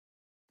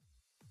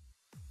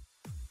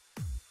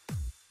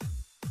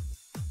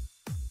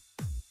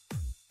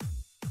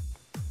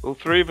Well,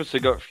 3 of us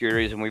have got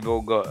Furies, and we've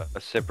all got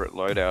a separate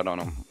loadout on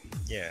them.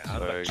 Yeah, I've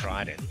got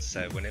tridents,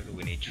 so whenever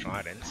we need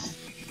tridents,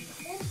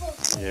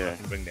 I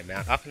can bring them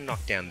out. I can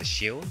knock down the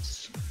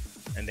shields,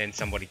 and then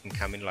somebody can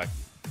come in like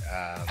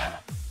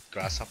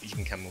Grasshopper. You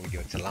can come in with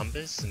your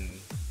Columbus and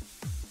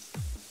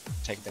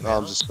take them out.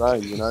 I'm just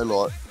saying, you know,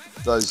 like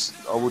those.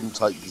 I wouldn't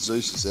take the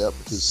Zeuses out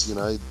because you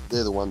know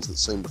they're the ones that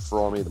seem to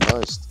fry me the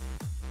most.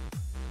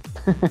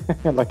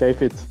 Like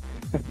aphids.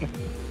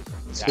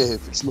 Yeah,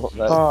 if it's not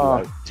that. Oh.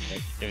 You know.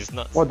 If it's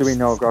not. What do we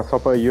know,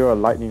 Grasshopper? You're a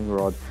lightning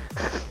rod.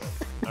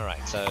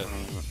 Alright, so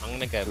I'm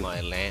gonna go my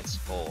Lance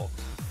Orc,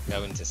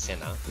 go into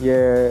center.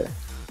 Yeah.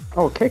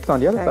 Oh, Cake's on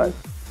the other side.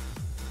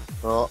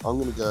 Alright, I'm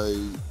gonna go.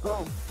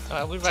 Oh,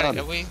 are we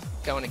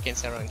going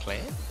against our own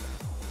clan?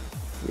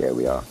 Yeah,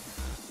 we are.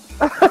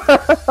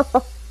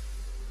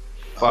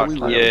 Fuck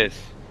yes.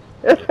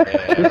 Yeah,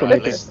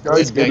 right, let's go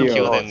video.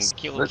 kill them.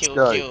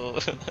 Kill.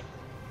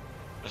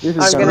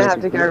 I'm gonna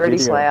have to go ready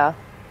Slayer.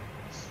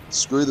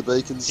 Screw the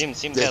beacons. Sim,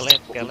 go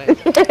left.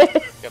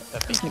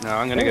 No,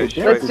 I'm gonna go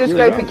straight. Let's just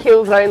go for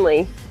kills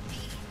only.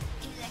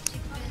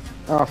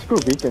 Oh, screw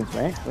beacons,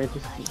 man.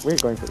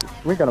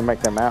 We're gonna make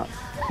them out.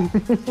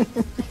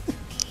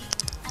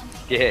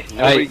 Yeah.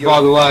 Hey, by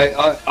the way,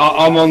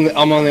 I'm on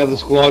the other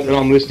squad and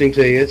I'm listening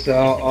to you,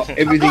 so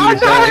everything you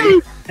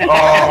say.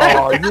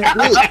 Oh, you did.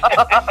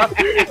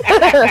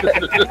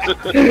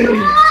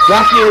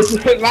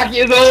 Lucky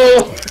as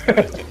all.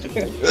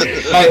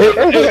 Hey, who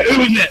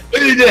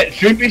was that?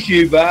 Shrimpish,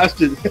 you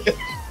bastard.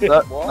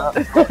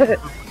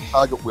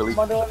 Target Willie.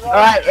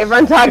 Alright,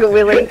 everyone target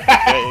Willie.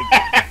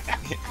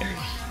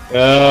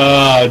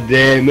 Oh,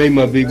 damn, me,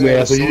 my big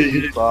mouth.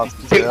 Get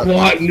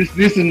quiet and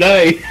listen,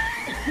 eh?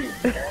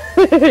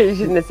 You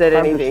shouldn't have said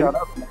anything.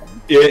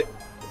 Yeah.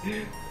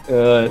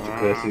 That's a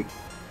classic.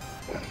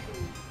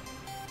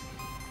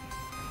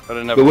 I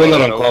don't know. But we're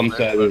not on comm,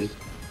 so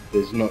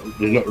there's not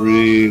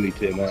really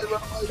too much.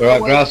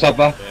 Alright,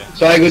 Grasshopper,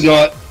 say good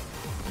night.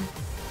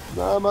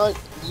 No, mate,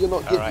 you're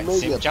not getting me.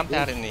 Sim, jump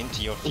out and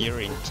into your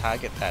Fury and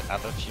target that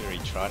other Fury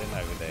trident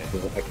over there.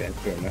 Okay,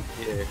 fair enough.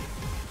 Yeah.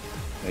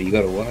 No, you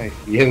got away.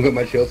 You haven't got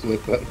much else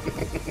worth, but.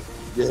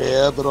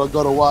 Yeah, but I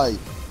got away.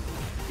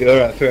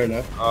 Alright, fair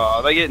enough. Oh,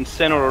 are they getting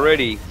center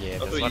already? Yeah, I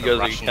there's thought a lot you of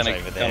guys Russians were over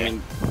going to there. come in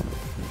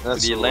with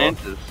That's the all right.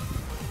 Atlantis.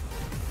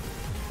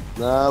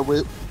 No,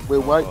 we're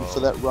waiting for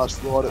that rush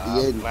right at the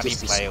end Bloody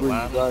just to player screw you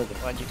one. over.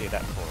 Why'd you do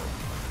that for?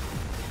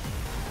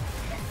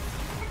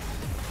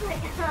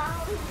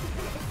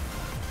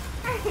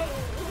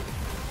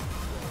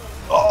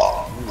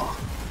 Oh,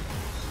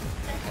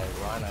 Okay,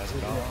 Rhino's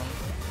gone.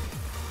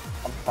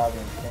 I'm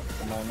targeting Kek at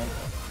the moment.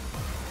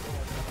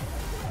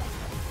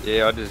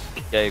 Yeah, I just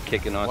gave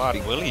Kick a nice What?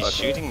 big Willie's fucking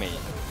shooting me.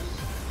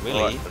 right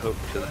Willie? hook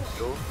to the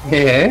door.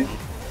 Yeah.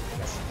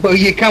 Well,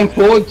 you come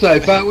forward so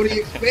far, what do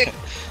you expect?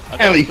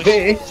 Only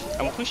fair.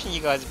 I'm pushing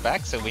you guys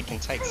back so we can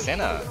take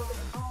center.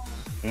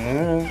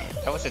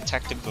 That was a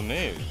tactical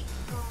move.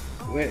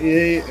 Well,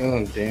 yeah.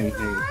 Oh, damn.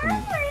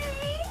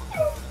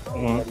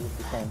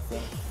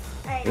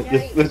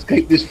 Let's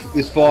keep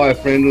this fire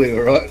friendly,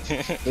 alright?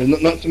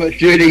 There's not so much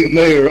shooting at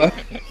me, alright?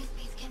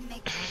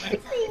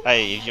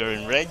 Hey, if you're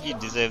in red, you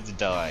deserve to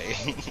die.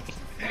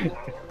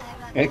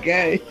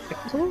 Okay.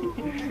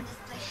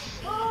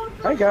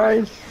 Hi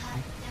guys.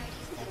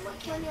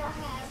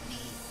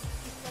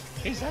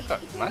 Who's that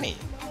got money?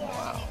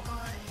 Wow.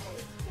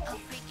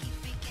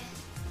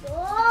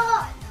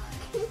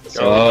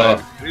 Oh,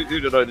 Who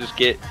did I just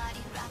get?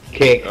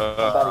 Kick.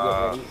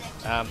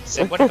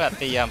 So what about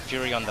the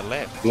Fury on the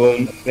left?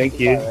 Boom. Thank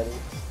you.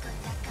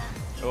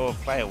 Oh,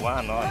 player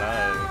one. Oh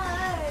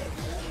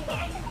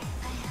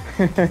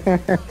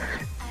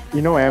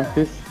You know, Am,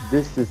 this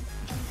is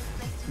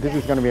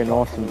gonna be an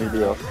awesome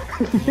video.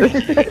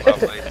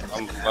 Lovely.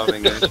 I'm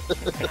loving it.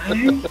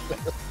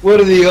 What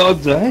are the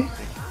odds, eh?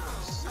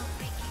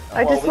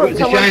 I just Well, want it's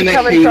a someone shame to that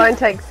come and you- try and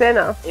take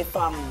center. If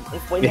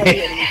we had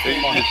the enemy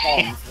team on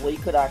comms, we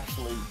could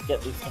actually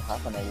get this to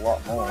happen a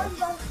lot more.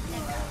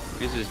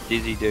 This is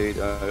Dizzy dude.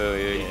 Oh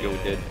yeah, you're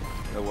dead.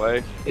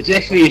 Away. It's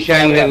actually a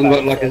shame we haven't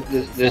got like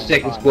the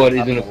second squad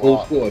isn't a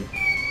full squad.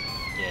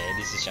 Yeah, it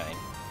is a shame.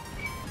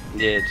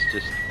 Yeah, it's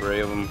just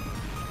 3 of them.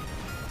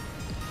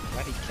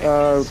 Bloody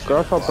Kek.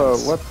 Grasshopper,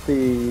 what's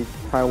the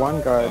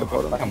Taiwan guy at the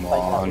bottom? Come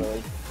on.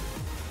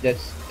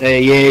 That's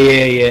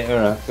yeah.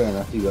 Alright, fair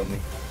enough. You got me.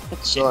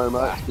 sorry,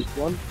 mate. This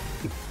one.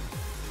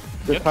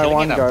 The You're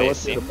Taiwan killing it up guy, there,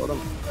 what's at the Sim.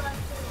 bottom?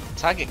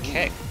 Target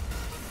Kek.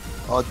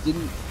 I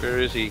didn't. Where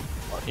is he?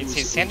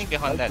 He's standing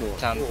behind that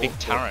big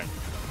turret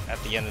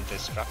at the end of the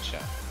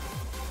structure.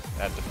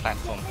 At the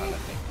platform kind of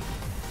thing.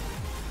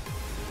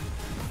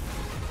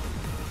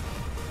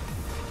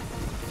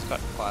 He's got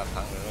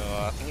 500.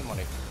 Oh, I think he might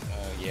have.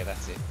 Yeah,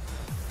 that's it.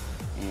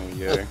 Oh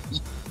yeah.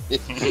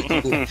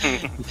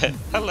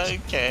 Hello,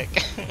 Kek.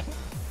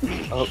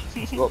 Oh,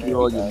 got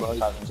behind you, mate.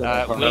 Willie's Allowed going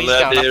there up on the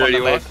already,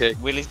 left. Kek.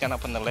 Willie's going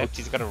up on the left.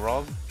 He's got a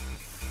rob.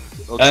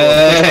 Quiet.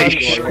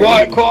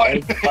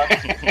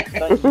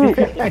 Don't you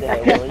fucking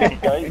dare, Willie.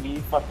 Don't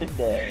you fucking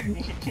dare.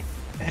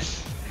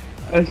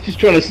 I was just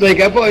trying to sneak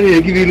up on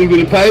you, give you a little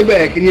bit of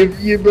payback, and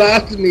you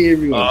blasted me,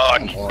 everyone. Oh,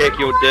 Come on. Keck,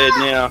 you're dead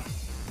now.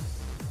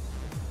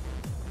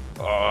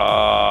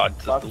 Oh,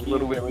 just Fuck a you,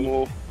 little bit Willie.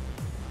 more.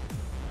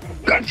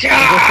 Gotcha!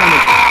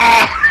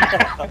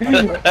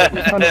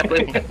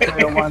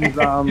 Player one's,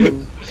 I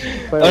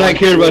don't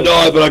care if I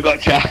die, but I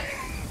gotcha.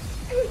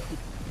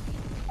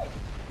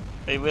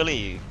 Hey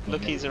Willie,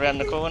 look, he's around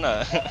the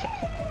corner.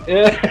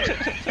 Yeah.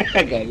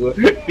 Okay, well,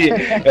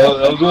 yeah,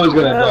 I was always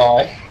going to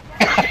die.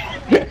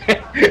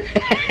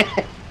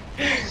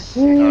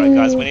 Alright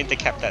guys, we need to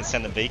cap that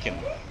center beacon.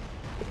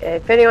 Yeah,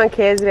 if anyone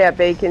cares about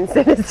beacons,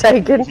 then it's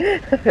taken.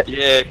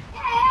 Yeah.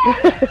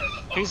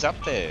 Who's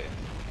up there?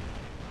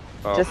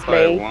 Oh, Just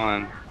player me.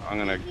 one. I'm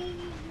gonna.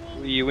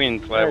 You win,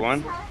 player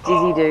one.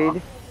 Dizzy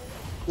dude.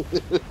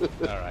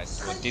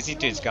 Alright, well Dizzy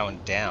Dude's going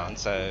down,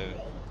 so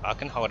I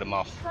can hold him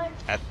off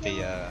at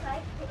the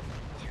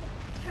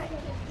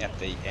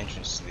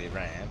entrance to the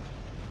ramp.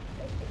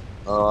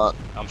 Alright.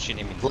 I'm shooting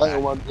him in the Player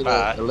back, one did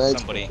but a land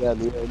somebody... down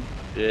the end.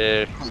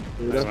 Yeah.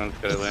 Peter. Everyone's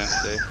got a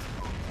lance there.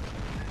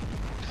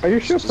 Are you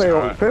sure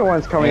player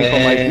one's coming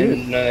from like And you?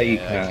 no, you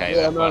Yeah, can't. okay,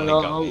 Yeah, that no,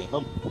 finally got no,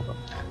 me.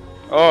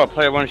 Oh,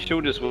 player one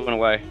shield just went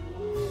away.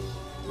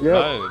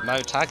 Yeah. Mo,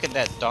 target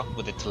that dock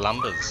with the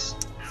Tulumbas.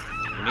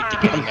 We need to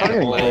get him out of targeting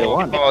the way. player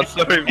one. Oh,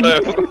 sorry,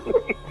 player one.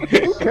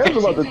 Who cares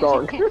about the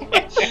dog?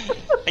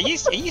 Are you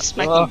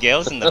smacking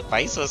girls in the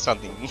face or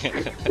something?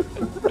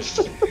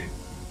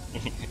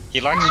 He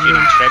likes shooting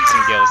trebs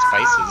in girls'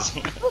 faces.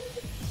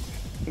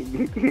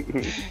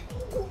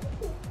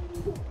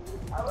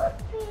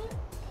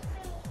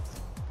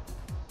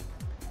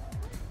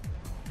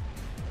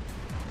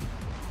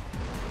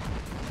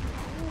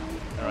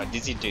 Alright,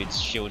 Dizzy Dude's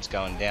shield's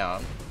going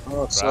down.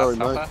 Oh, sorry,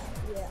 mate. Hopper.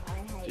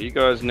 Do you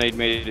guys need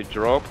me to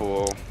drop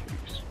or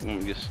just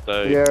want me to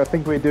stay? Yeah, I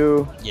think we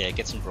do. Yeah,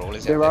 get some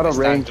brawlers They're out out there. of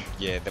range.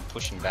 Yeah, they're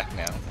pushing back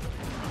now.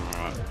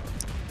 Alright.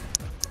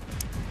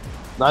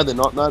 No, they're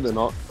not. No, they're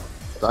not.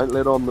 Don't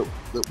let on that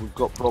we've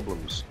got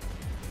problems.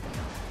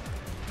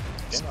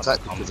 They're not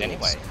Tactical comms ones.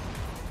 anyway.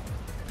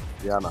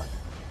 Yeah, I know.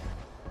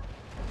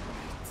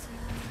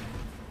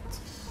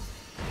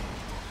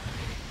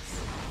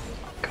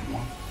 Come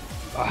on.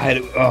 I had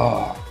it.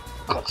 Oh,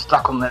 got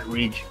stuck on that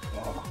ridge.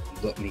 Oh,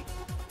 you got me.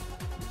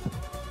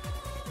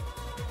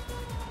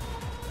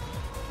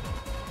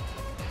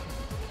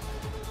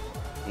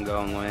 I'm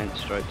going land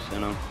straight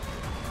center.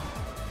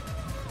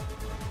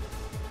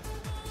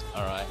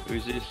 Alright.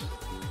 Who's this?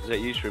 Is that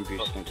you, Shrimpy,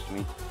 next to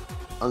me?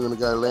 I'm gonna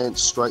go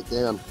Lance straight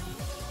down,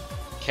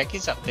 Keck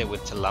is up there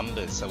with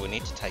Tulumbas, so we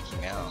need to take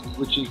him out.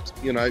 which is,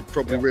 you know,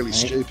 probably really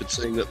stupid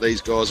seeing that these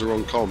guys are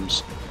on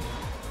comms.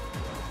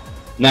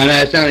 No,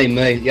 it's only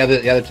me. The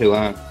other two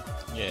aren't.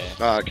 Yeah.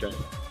 Ah, okay.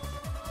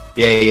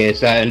 Yeah.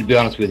 So, and to be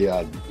honest with you,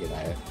 you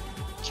know,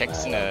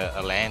 Keck's in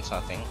a lance,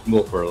 I think.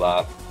 more for a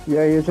laugh.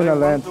 Yeah, he's in a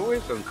land.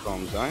 Always on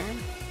comms, ain't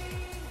you?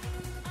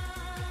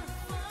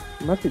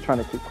 He must be trying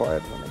to keep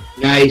quiet on it.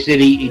 No, he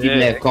said he didn't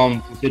Yeah. have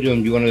comms. I said to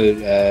him, do you want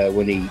to,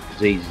 when he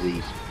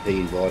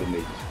invited me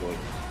to the squad.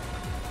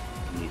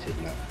 And he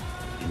said no,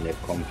 he didn't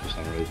have comms for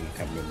some reason. I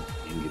can't remember,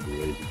 he didn't give the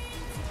reason.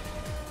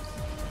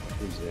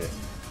 Who's that?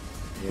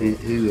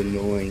 Who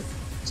annoying?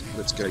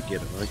 Let's go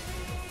get him,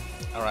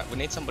 eh? Alright, we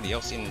need somebody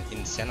else in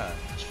center.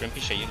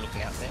 Shrimpish, are you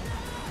looking out there?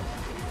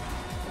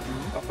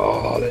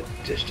 Oh, that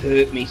just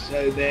hurt me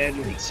so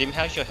badly. Sim,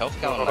 how's your health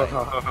going, mate?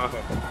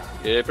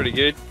 Yeah, pretty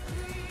good.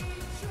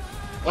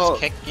 What's Oh,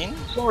 Keck in?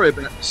 sorry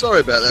about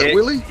that, Keck,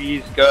 Willie.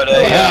 He's got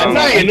a.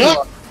 No, you're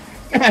not.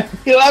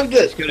 You loved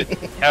it. He's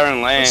got a Karen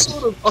I Lance.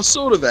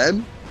 sort of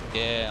am.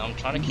 Yeah, I'm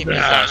trying to keep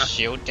his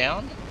shield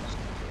down.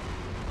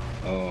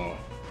 Oh.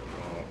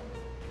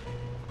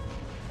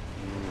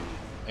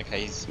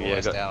 Okay, he's Yeah,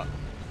 almost got- out.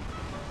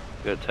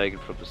 Got to take it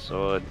from the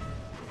side.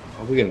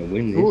 Are we going to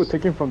win Ooh, this?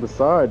 taking from the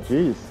side,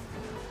 jeez.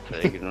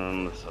 Take it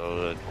on the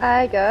side.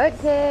 I got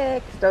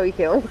text. Oh, you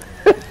kill him.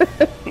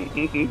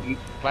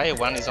 Player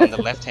one is on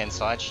the left-hand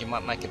side. She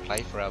might make a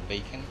play for our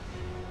beacon.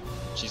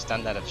 She's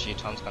done that a few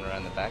times, gone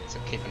around the back, so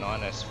keep an eye on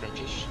her,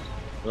 Scrimpish.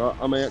 Right,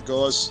 I'm out,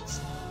 guys.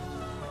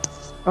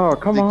 Oh,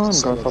 come Big on,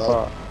 son of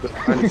Grasshopper.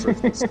 But only for a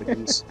few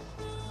seconds.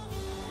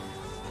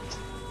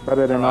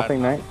 Better than Alright.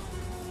 nothing, mate.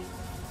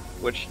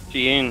 What's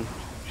she in?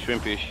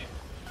 Shrimpish.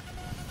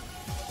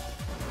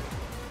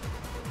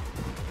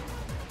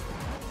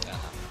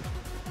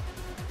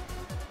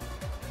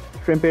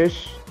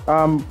 Shrimpish.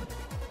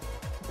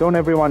 Don't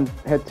everyone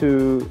head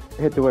to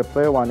where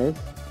player one is.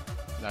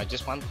 No,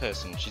 just one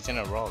person. She's in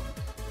a rod.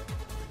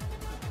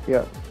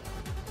 Yeah.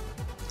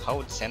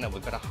 Hold center.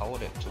 We've got to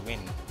hold it to win.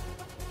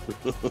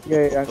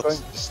 Yeah, I'm going.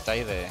 Just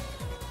stay there.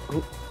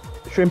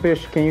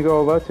 Shrimpish, can you go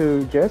over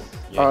to Jess?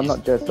 Yeah, he's-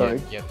 Not Jess,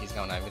 sorry. Yep, he's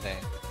going over there.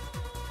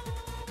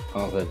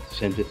 Oh, the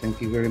centre,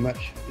 thank you very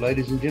much,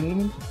 ladies and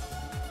gentlemen.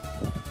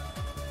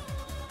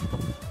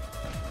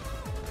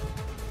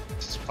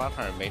 Just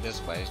 500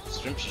 meters away.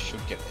 Scrimpish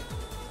should get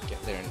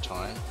there in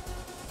time.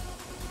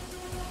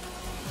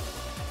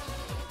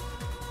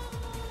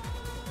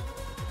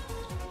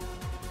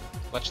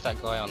 Watch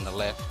that guy on the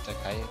left,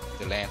 okay?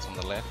 The lance on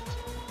the left.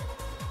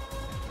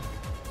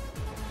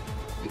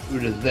 Get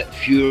rid of that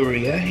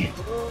fury, eh?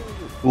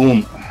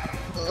 Boom.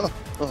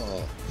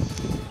 Oh,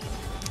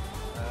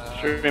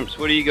 Shrimps,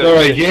 what do you got?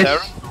 Sorry, Sarah?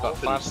 Jess. Got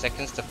 5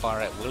 seconds to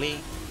fire at Willie.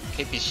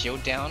 Keep his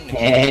shield down.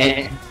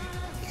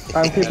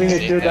 I'm keeping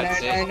it to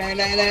That's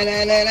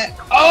that. it.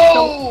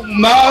 Oh,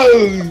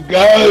 Mo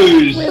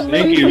goes.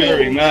 Thank you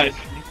very much.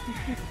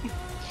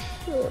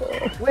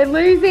 We're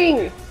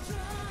losing.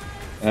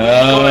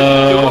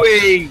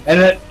 Doing?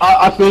 And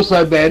I feel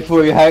so bad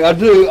for you, Hank. I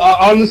do.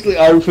 Honestly,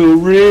 I feel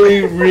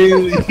really,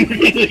 really,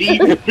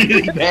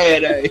 really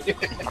bad, eh?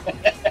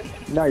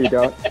 No, you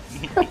don't.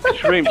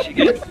 Shrimps, you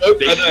get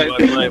beaten by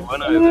play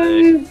one over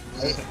there.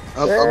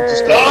 I'm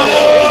just.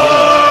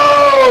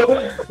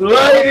 Oh,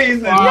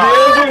 ladies and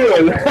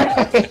gentlemen.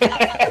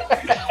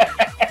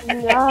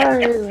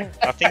 No.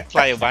 I think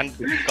player 1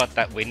 got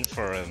that win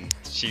for him.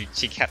 She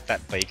kept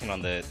that beacon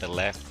on the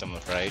left, I'm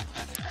afraid.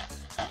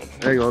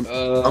 Hang on.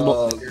 I'm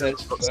not.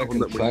 That's Got someone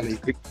fucking that funny. we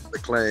picked the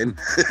clan.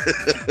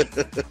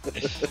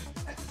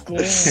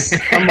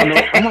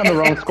 I'm on the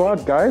wrong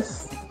squad,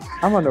 guys.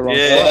 I'm on the wrong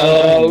Yeah. squad.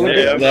 Oh, look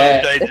Yeah, at I'm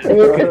that. not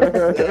Look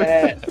at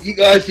that. You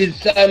guys did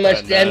so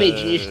much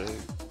damage. No.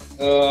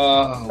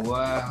 Oh,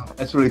 wow.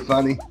 That's really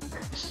funny.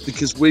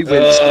 Because we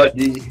went Oh, straight.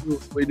 dear.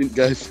 We didn't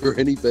go for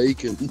any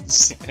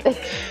beacons.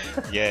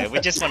 Yeah, we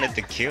just wanted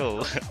to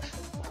kill.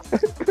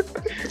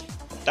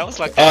 That was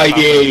like Oh, the time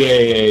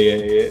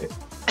yeah.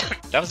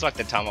 That was like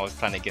the time I was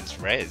playing against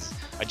Rez.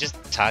 I just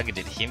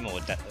targeted him all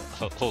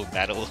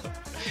battle.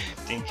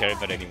 Didn't care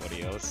about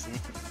anybody else.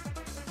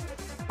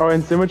 Oh,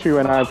 in Symmetry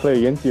when I play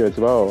against you as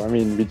well. I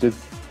mean, we just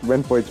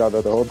went for each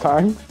other the whole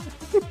time.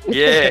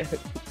 Yeah.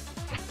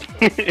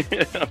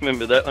 I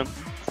remember that one.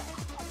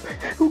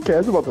 Who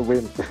cares about the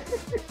win?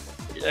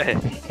 Yeah.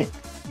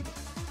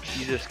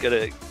 You just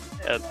gotta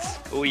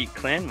outscore your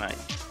clan, mate.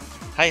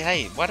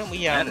 Hey, why don't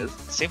we Matters.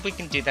 see if we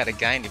can do that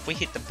again? If we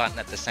hit the button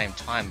at the same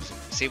time,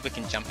 see if we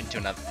can jump into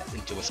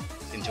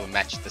a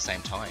match at the same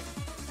time.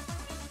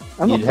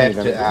 I'm not You'd have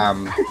playing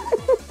to,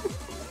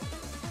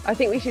 I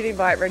think we should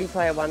invite Ready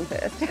Player 1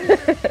 first.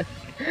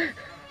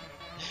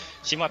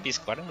 She might be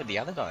squatting with the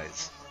other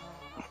guys.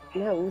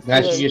 No, we'll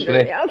No, see she just what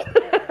we do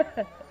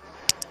now.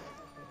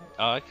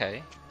 Oh,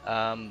 okay.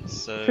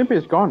 So Shrimpy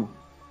is gone.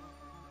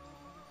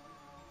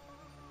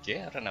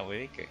 yeah, I don't know where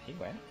he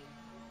went.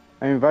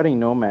 I'm inviting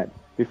Nomad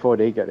before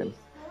they get him.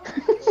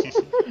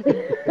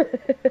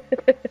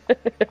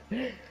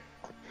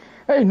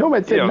 Hey,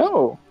 Nomad said Yeah.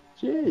 no.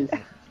 Jeez.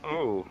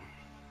 Oh.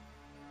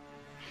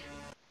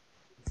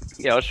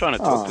 Yeah, I was trying to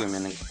talk Oh. to him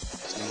and he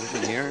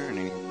wasn't hearing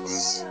anything from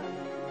him.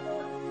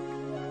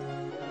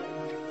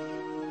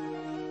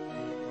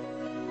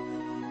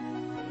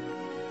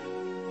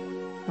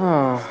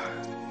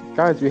 Oh,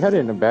 guys, we had it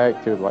in the bag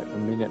till like a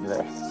minute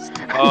left.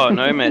 Oh,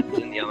 Nomad's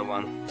in the other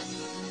one.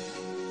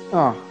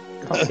 Oh,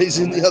 He's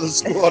in the other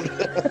squad.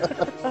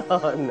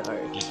 Oh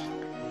no.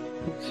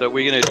 So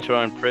we're gonna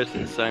try and press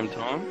at the same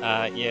time?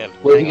 Yeah.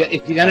 well, hang on.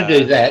 if you're going to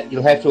do that,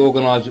 you'll have to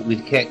organise it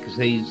with Cat because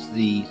he's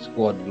the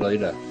squad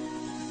leader.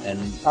 And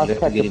I'll you'll have to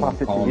catch get the him on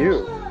pass it to comms.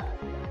 you.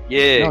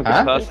 Yeah, No, good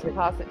Huh? pass. To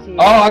pass it to you.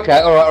 Oh, okay.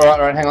 All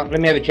right. Hang on. Let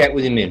me have a chat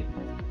with him then.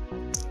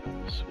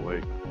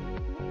 Sweet.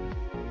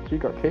 She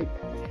got kicked.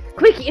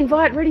 Quick,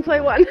 invite Ready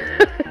Player 1.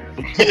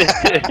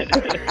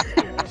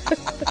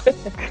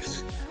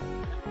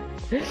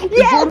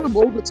 We've one of them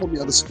all that's on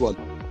the other squad.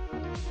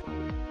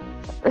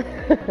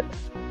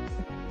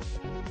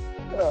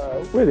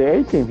 We're the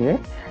A team here.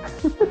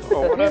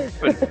 Oh, what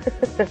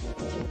happened?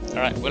 All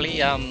right, Willie.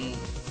 Have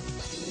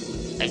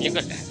you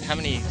got how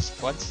many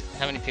squads?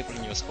 How many people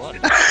in your squad?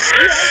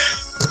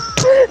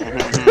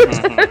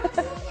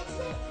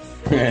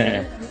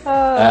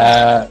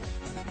 Oh,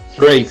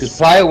 3, because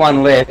player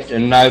 1 left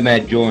and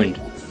Nomad joined.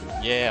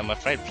 Yeah, I'm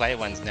afraid player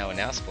 1's now in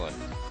our squad.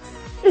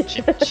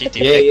 She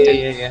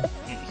defected. Yeah.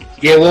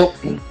 Yeah, well,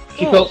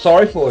 she felt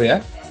sorry for you,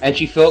 and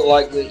she felt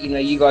like that,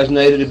 you guys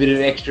needed a bit of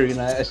extra,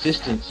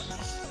 assistance.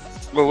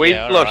 Well, we've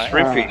Yeah, lost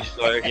alright. Shrimpy,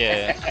 so...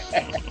 Yeah.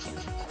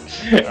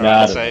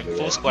 Nah, Alright, so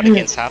full squad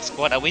against half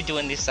squad. Are we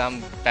doing this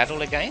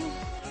battle again?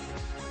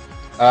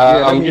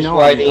 Let I'm me just know.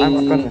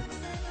 waiting.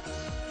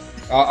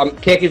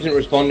 Keck isn't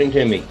responding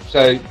to me,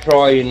 so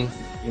try in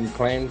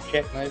clan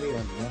chat maybe. I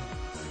don't know.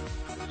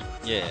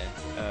 Yeah.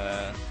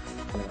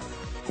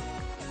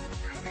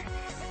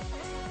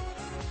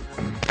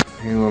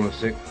 Hang on a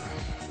sec.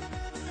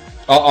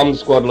 Oh, I'm the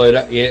squad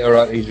leader. Yeah, all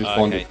right. He's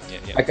responded. Okay.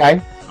 Yeah.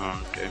 Okay.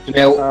 Oh, okay. So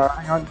now,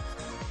 Hang on.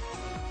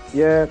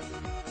 Yeah,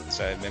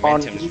 So on.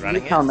 momentum's You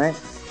running come, it. mate.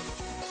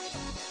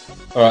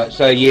 all right.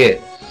 So yeah,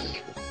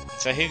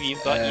 So who have you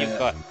got? You've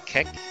got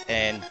Keck,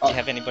 and do you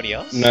have anybody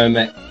else?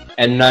 Nomad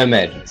and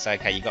Nomad. So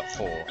okay, you got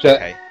 4. So-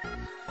 Okay.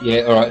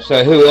 Yeah, all right.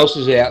 So who else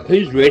is out?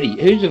 Who's ready?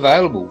 Who's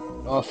available?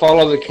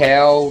 Follow the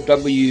cow.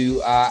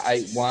 WR81.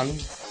 I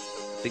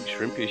think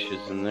Shrimpish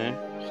is in there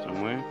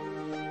somewhere.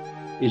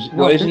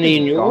 Isn't he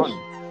in yours?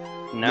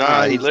 No,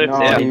 No, he he's left No,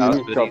 out. he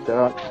but dropped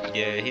out.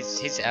 Yeah,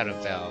 he's out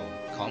of our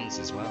comms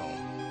as well.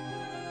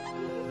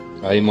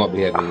 Oh, he might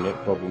be having net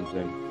problems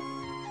then.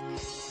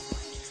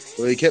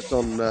 Well, he kept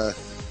on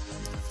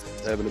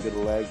having a bit of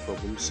lag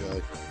problems,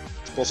 so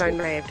possible. Phone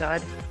may have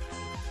died.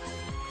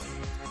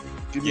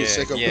 Give me a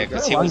second. Yeah,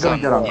 because he I'm was gonna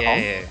on. get on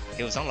Yeah,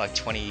 he was on like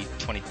 20%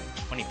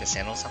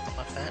 or something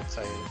like that.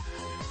 So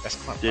that's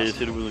quite. Yeah, you possible.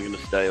 said it wasn't going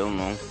to stay on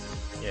long.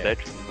 Yeah.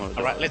 Battery wanted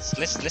All right, to-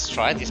 let's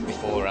try this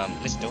before.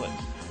 Let's do it.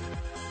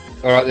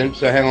 All right then.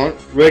 So hang on.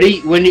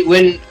 Ready? Oh,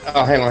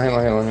 hang on.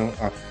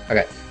 Oh,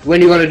 okay.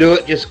 When you want to do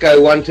it, just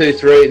go 1, 2,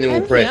 3, and then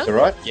we'll press. All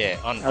right. Yeah,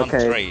 on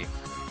Okay. 3.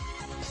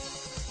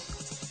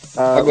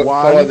 I've got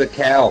One. follow the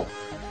cow.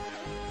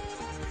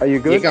 Are you Yeah,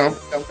 good? go on.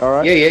 All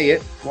right. Yeah.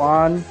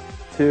 1,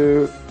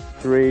 2,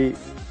 3,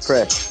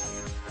 press.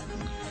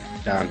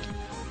 Done.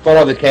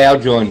 Follow the cow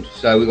joined.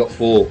 So we got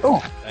 4.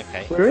 Oh,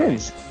 Okay. we're in.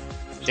 nice.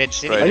 Dead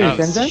City. Are you in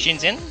Shenzhen?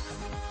 Shenzhen?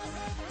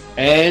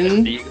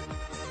 And You-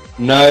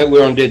 no,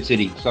 we're on Dead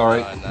City.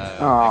 Sorry. Oh no.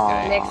 Aw.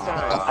 Okay. Next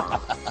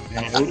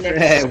time.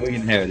 Yeah, we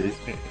can have this.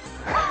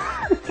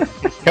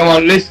 Come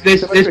on, let's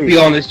be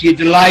honest. You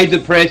delayed the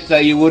press so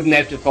you wouldn't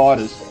have to fight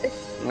us.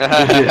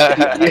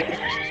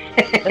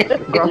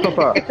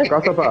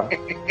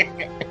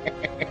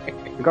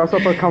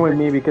 Grasshopper, come with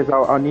me because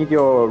I'll need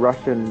your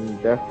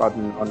Russian death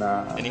button on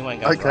a. Anyone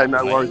go Okay, right,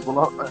 no mate? worries.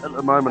 Well, at the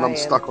moment, I I'm am.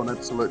 stuck on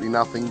absolutely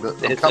nothing, but I'm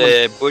There's coming.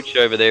 a butch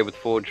over there with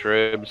 4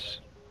 tribes.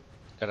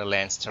 Got a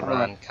Lance to Alright.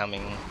 run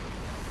coming.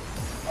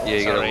 Yeah,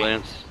 you got Sorry. a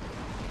Lance.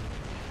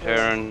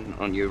 Terran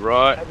on your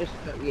right. I just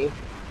got you.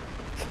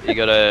 You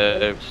got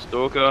a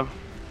Stalker.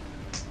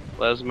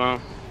 Plasma.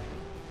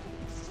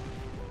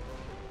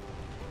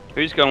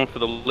 Who's going for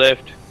the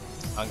left?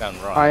 I'm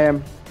going right. I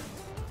am.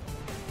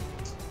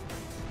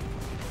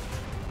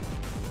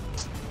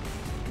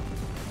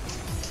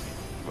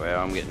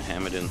 Wow, I'm getting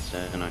hammered in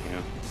center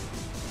here.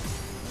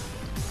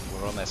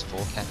 We're almost 4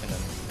 capping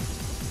them.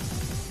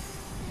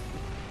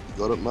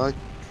 Got it, mate.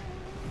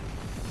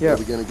 Yeah. Where are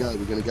we going to go?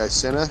 We're going to go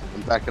centre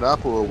and back it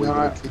up, or are we No,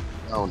 going to keep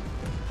going?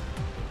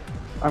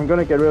 I'm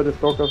gonna get rid of the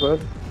stalker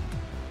first.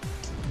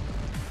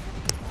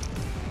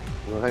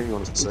 Well, hang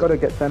on a You sec. gotta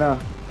get center.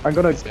 I'm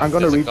gonna There's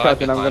a recharge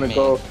guy and I'm behind gonna me.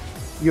 go.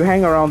 You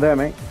hang around there,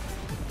 mate.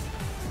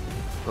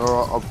 All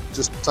right, I'll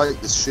just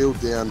take this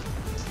shield down.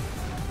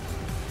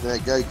 Now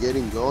go get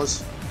him,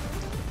 guys.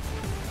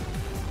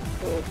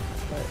 Oh,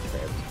 that's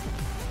bad.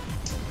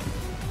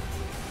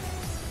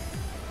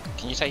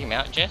 Can you take him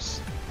out, Jess?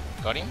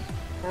 Got him?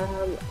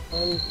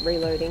 I'm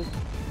reloading.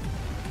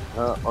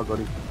 I got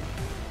him.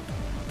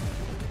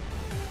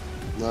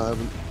 No, I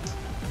haven't.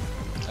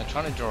 I'm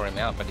trying to draw him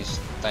out, but he's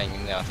staying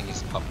in there. I think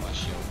he's popped my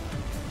shield.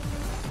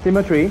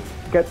 Symmetry.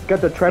 Get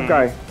the trap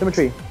guy.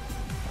 Symmetry.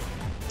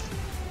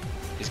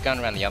 He's going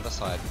around the other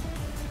side.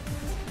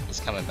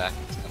 He's coming back.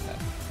 He's coming back.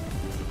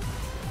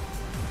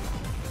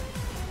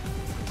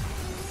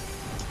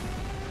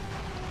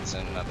 There's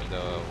another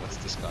door. What's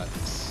this guy?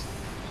 This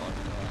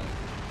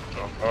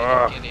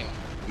Get him.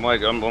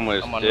 Mike, I'm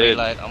almost I'm on dead.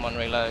 reload. I'm on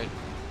reload.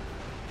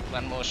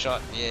 One more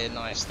shot. Yeah,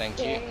 nice. Thank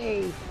you.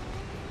 Yay.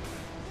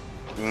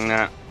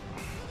 Nah.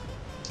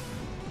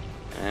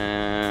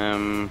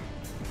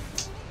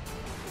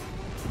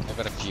 I've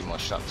got a few more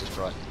shots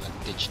before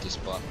I ditch this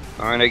bot.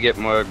 I'm gonna get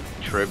my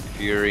Treb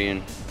Fury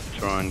and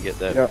try and get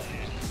that Yeah.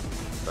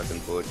 fucking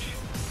butch.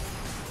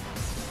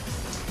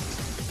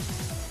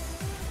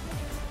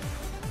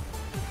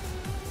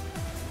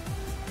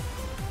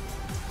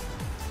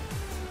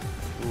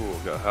 Ooh,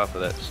 got half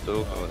of that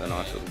stalker with a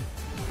nice little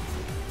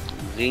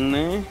zing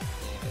there.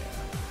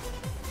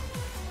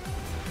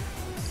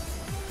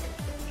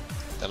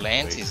 The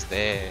lance is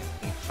there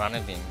in front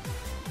of him.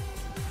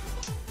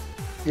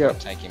 Yeah.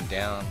 Take him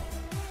down.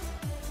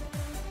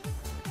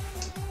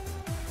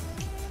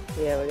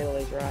 Yeah, we're gonna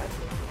lose right.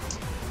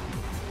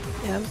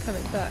 Yeah, I'm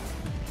coming back.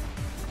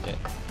 Yeah.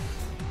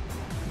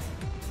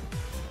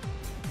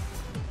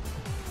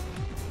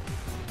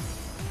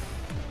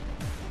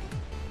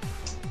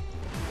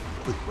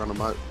 Quick,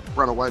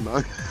 run away,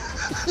 Mo.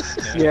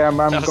 Yeah, I'm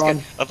I was gone.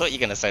 I thought you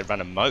were gonna say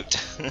run a moat.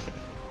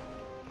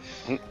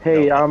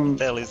 Hey, What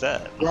the hell is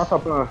that?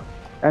 Grasshopper.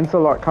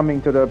 Ancelot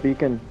coming to the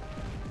beacon.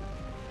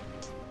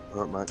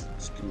 All right, mate.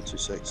 Just give me 2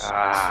 seconds.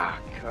 Ah,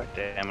 god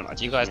damn it. I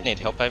Do you just guys missed need it.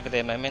 help over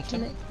there,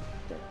 Momentum?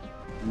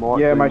 Might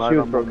Yeah, be, my mate,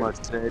 shield's I'm broken.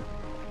 almost dead.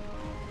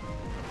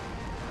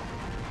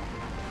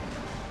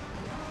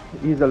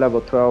 He's a level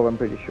 12, I'm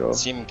pretty sure.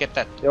 Sim, get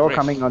that. They're all riff.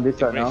 coming on this The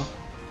side now. riff.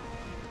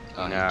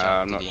 Oh, he No, jumped,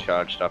 I'm did not he?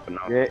 charged up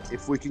enough. Yeah,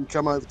 if we can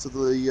come over to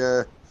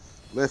the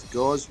left,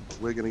 guys,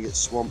 we're going to get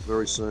swamped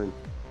very soon.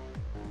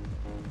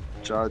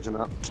 Charging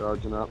up,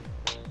 charging up.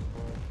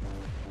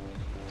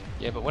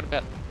 Yeah, but what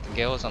about the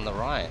girls on the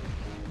right?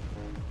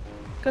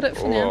 Got it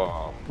for now.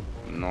 Oh,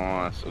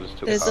 nice. I just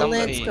took There's a half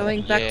lance that. Somebody-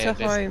 going back yeah, to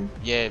there's- home.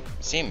 Yeah,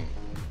 Sim,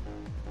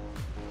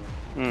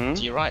 Mhm.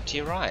 to your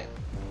right.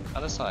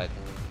 Other side.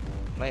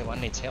 Mate,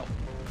 one needs help.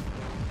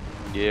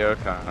 Yeah,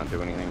 I can't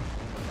do anything.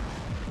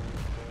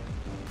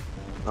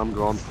 I'm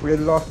gone. We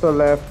lost the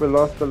left, we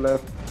lost the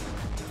left.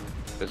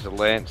 There's a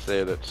lance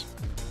there that's...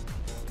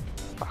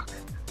 Fuck.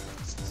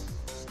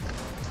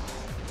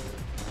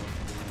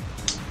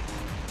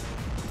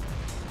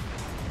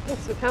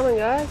 Thanks for coming,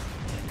 guys.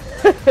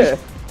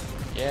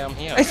 Yeah, I'm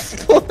here. I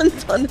spawned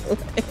on the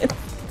lance.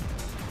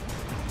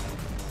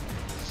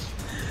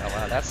 Oh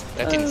wow,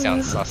 that didn't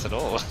sound sus at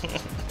all.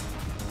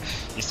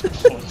 You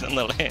spawned on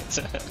the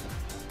land.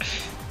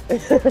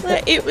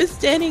 Like, it was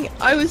standing.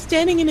 I was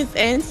standing in its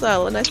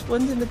ansile, and I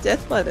spawned in the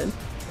death button.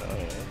 Oh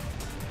yeah.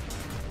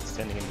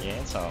 Standing in the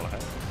ansile, huh?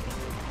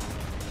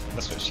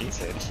 That's what she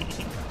said.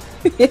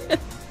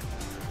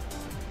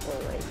 Oh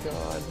my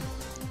god.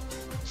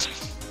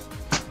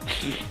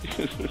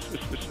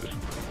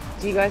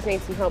 Do you guys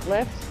need some help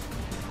left?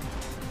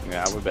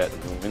 Yeah, we're about to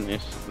win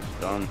this. It's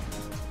done.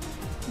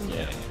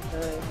 Yeah.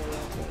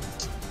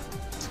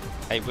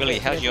 Hey Willie,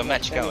 how's your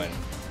match going?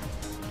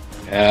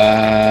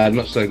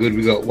 Not so good.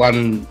 We got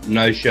one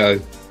no-show,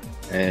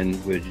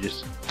 and we're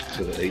just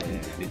sort of eating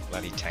a bit.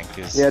 Bloody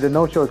tankers. Yeah, the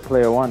no-show is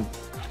clear one.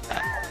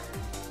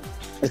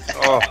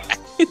 Oh.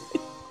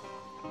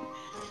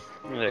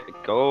 Yeah,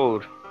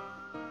 gold.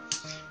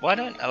 Why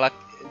don't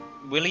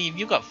Willie? Have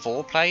you got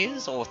 4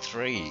 players or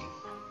 3?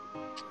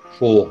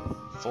 4.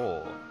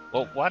 4.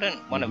 Well, why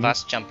don't one of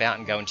us jump out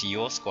and go into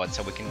your squad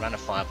so we can run a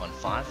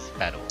 5-on-5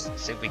 battle?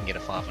 See if we can get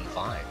a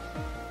 5-on-5.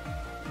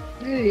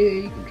 Yeah,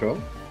 you can try.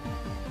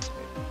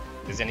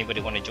 Does anybody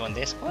want to join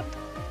their squad?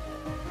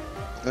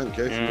 I don't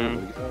care if you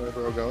want me to go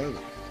over, I'll go over.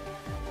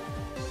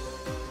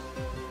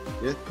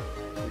 Yeah?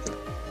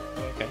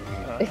 Okay.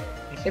 Alright.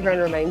 Everyone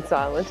remains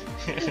silent.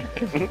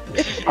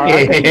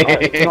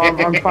 Alright, no,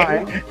 I'm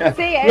fine.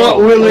 See ya. Not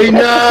Willie,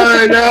 no,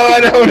 I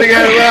don't want to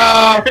go.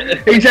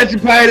 Oh, he's such a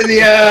pain in the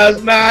ass.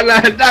 No,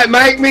 don't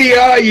make me,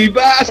 you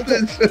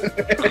bastards.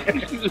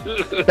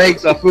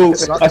 Thanks, I feel,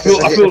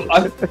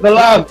 the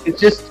love, it's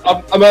just,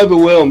 I'm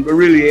overwhelmed, I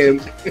really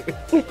am.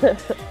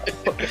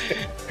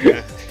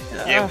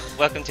 Yeah,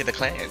 welcome to the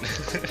clan.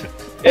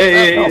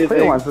 Yeah,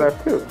 clear one's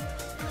left too.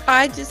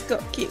 I just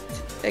got kicked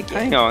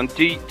again. Hang on,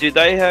 do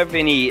they have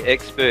any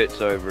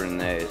experts over in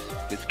theirs?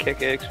 Is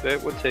Keck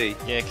expert? What's he?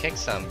 Yeah,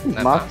 Keck's no,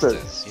 Masters.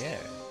 masters. Yeah.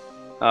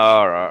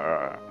 Oh,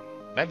 right.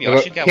 Maybe I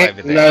should go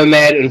over there.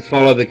 Nomad and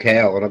follow the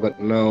cow, and I've got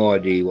no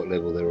idea what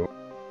level they're on.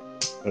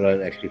 I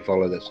don't actually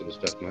follow that sort of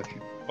stuff much.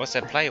 What's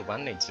that? Player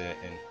 1 needs to.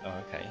 Oh,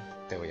 okay.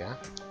 There we are.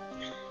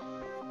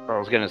 I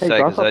was going to Hey, say,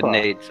 because I'd Grasshopper.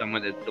 need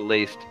someone that's the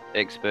least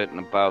expert and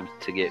above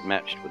to get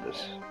matched with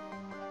us.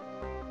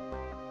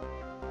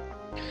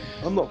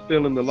 I'm not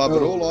feeling the love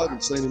at all. I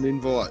haven't seen an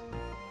invite.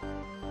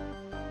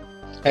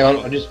 Hang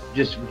on, I just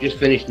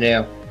finished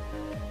now.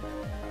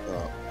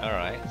 Oh,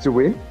 Alright. Did you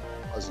win?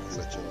 I was going to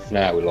let you off.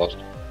 No, we lost.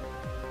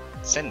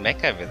 Send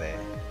Mech over there.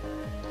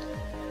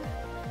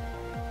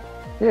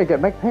 Yeah,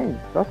 get Mac Payne.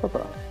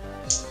 Grasshopper.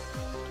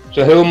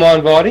 So who am I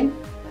inviting?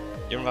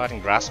 You're inviting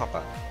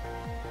Grasshopper.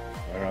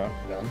 Alright,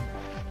 done.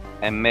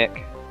 And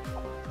Mech.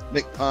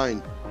 Nick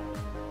Payne.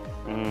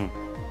 Mm.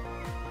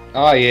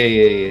 Oh,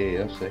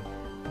 yeah, I see.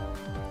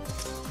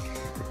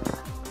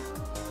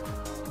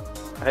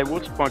 Hey,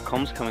 what's my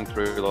comms coming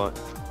through like?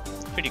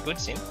 Pretty good,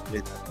 Sim.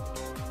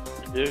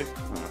 Yeah.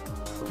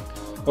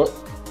 What?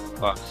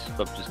 Oh,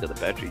 I've just got the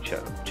battery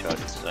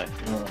charged, so.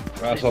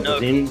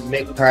 Grasshopper's in,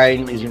 Mech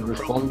Payne isn't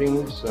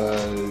responding, so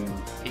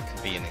He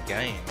could be in a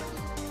game.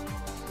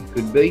 it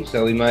could be,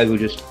 so we may as well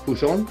just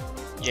push on.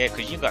 Yeah,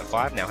 because you've got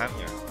 5 now, haven't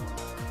you?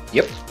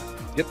 Yep.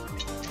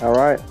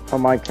 Alright,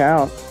 on my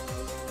count.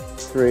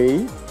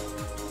 3,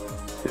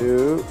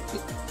 2,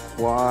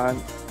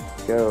 1,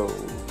 go.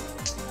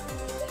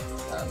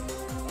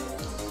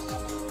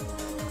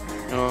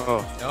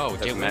 Oh, Oh,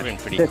 we're moving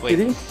pretty Dead quick.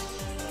 City?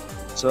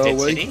 So Dead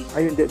we. City?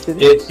 Are you in Dead City?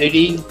 Dead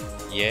City.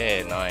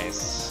 Yeah,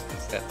 nice.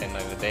 Is that them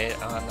over there?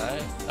 Oh no.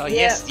 Oh Yeah.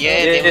 yes,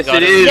 yeah, Yes, there we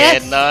got it it. is. Yeah,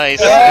 nice.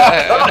 Oh,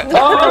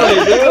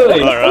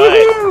 really?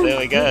 Alright, there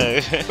we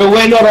go.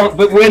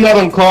 But we're not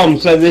on comm,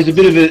 so there's a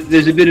bit of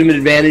an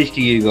advantage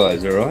to you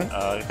guys, all right?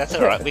 That's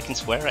alright, we can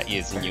swear at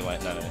you and you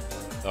won't know.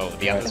 Oh,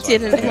 the others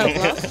Didn't won't. help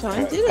last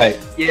time, did it? Hey,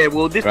 yeah,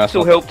 well, this Grasshopper,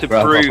 will help to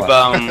prove,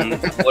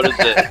 grasshopper. what is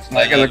it?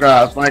 snake in the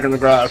grass, snake in the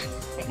grass.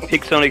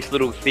 Pixonic's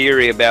little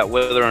theory about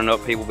whether or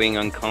not people being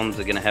on comms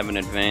are going to have an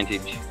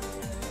advantage.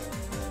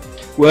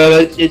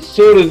 Well, it's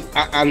sort of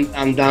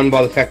undone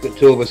by the fact that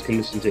 2 of us can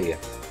listen to you.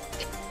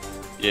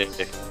 Yeah.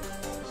 So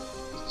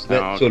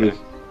that Oh, sort okay.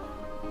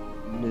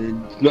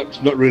 of,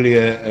 it's not really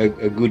a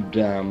good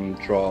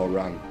trial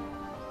run.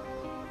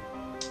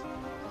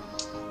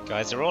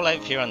 Guys, they're all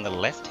over here on the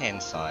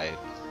left-hand side.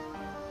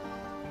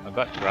 I've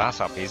got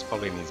Grasshopper, he's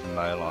probably in his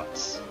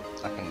Molots.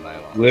 Fucking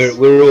Molots.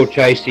 We're all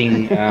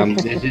chasing.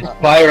 There's this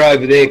player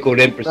over there called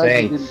Empress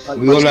Ang.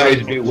 We all know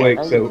he's a bit weak,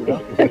 so.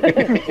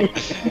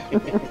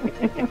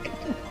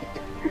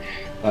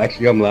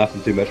 Actually, I'm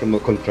laughing too much. I'm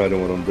not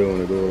concentrating on what I'm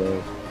doing at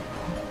all.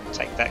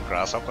 Take that,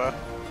 Grasshopper.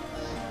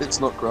 It's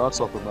not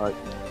Grasshopper, mate.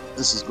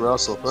 This is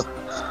Grasshopper.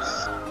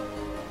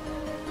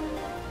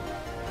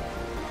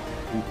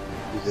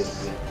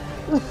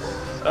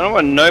 I don't know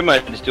what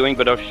Nomad is doing,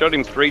 but I've shot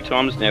him 3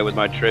 times now with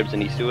my trebs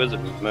and he still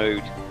hasn't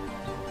moved.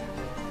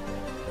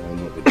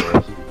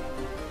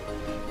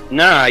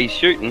 Nah, he's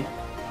shooting.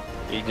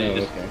 He's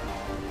just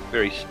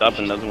very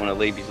stubborn, doesn't want to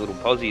leave his little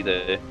posse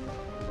there.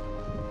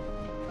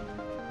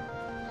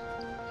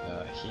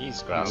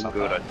 He's Oh, Grasshopper.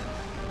 good, I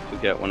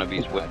took out one of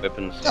his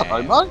weapons.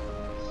 Hello, mate.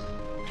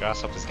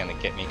 Grasshopper's gonna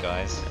get me,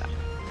 guys.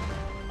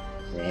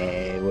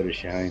 Yeah, what a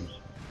shame.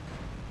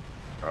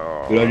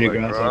 Oh, Good on you, the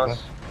Grasshopper.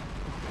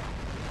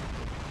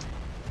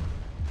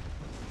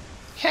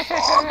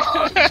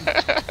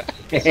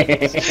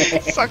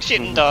 Suck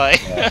shit and die.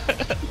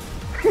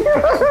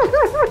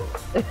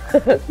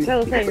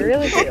 Sounds like you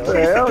really What feel.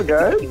 the hell,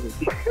 guys?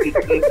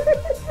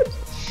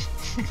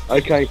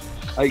 Okay,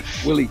 hey,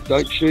 Willie,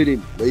 don't shoot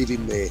him. Leave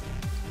him there.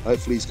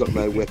 Hopefully he's got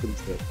no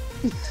weapons there.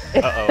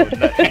 Uh-oh,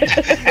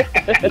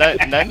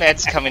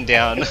 Nomad's coming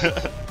down.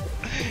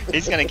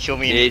 He's gonna kill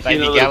me Yeah, in he's in a Baby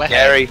little Galahad.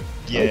 Gary.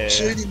 Yeah. Don't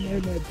shoot him,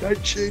 Nomad.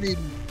 Don't shoot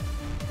him.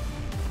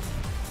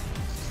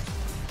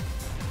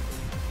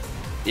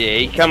 Yeah,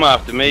 he come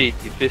after me.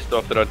 He pissed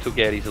off that I took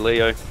out his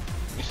Leo.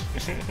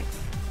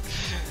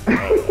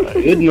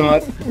 Good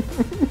night.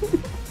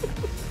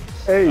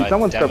 Hey, Oh,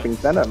 someone's damn it. dropping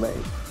center, mate.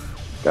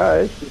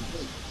 Guys.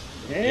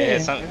 Yeah,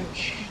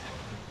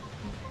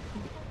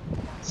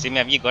 Sim,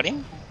 have you got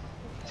him?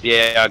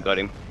 Yeah, I got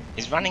him.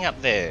 He's running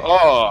up there.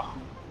 Oh,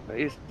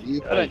 he's,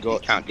 You I don't, he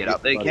got can't get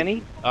up there, buddy. can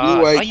he?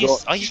 Oh,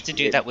 ain't I used to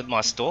do that with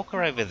my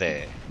stalker over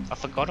there. I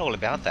forgot all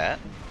about that.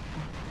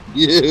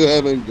 You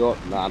haven't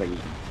got nothing.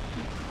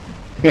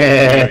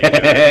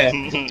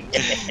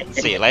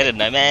 See you later,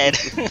 Nomad.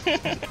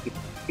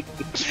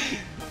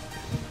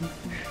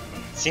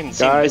 Sim,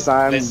 Guys,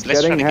 I'm let's try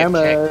getting to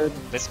hammered.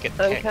 Let's get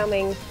I'm Keck.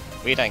 coming.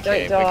 We don't Don't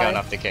care. die. We're going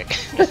after Keck.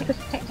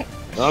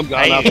 I'm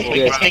going Hey, up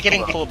there. they're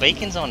getting 4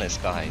 beacons on us,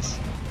 guys.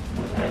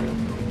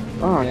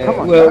 Oh, Yeah, come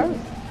on, well- guys.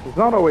 It's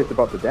not always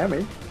about the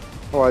damage.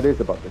 Oh, it is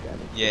about the damage.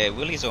 Yeah,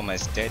 Willie's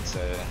almost dead, so...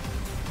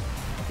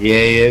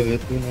 Yeah,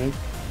 but you know,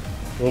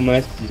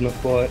 almost. He's not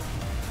quite.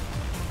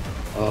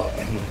 Oh,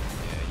 hang on.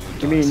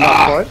 You mean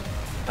not quite?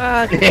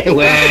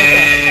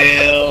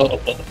 well.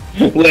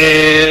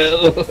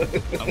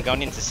 I'm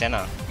going into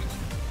center.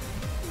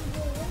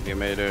 Yeah,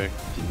 me too.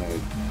 You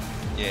know,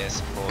 Yeah,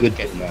 support. Good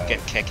Get to know.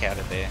 Keck out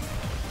of there.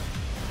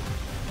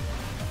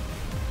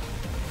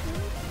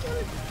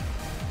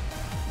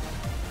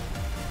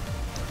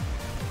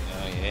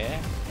 Oh yeah?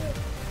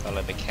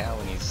 Follow the cow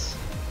and his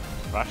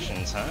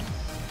Russians, huh?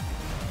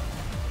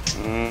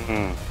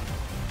 Mm-hmm.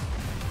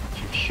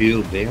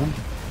 shield down.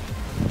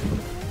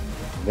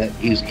 That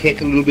gives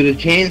Keck a little bit of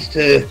chance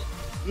to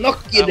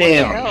knock you Oh, what the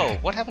down. hell?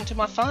 What happened to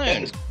my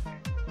phone?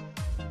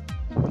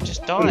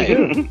 Just What did you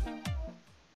died. do?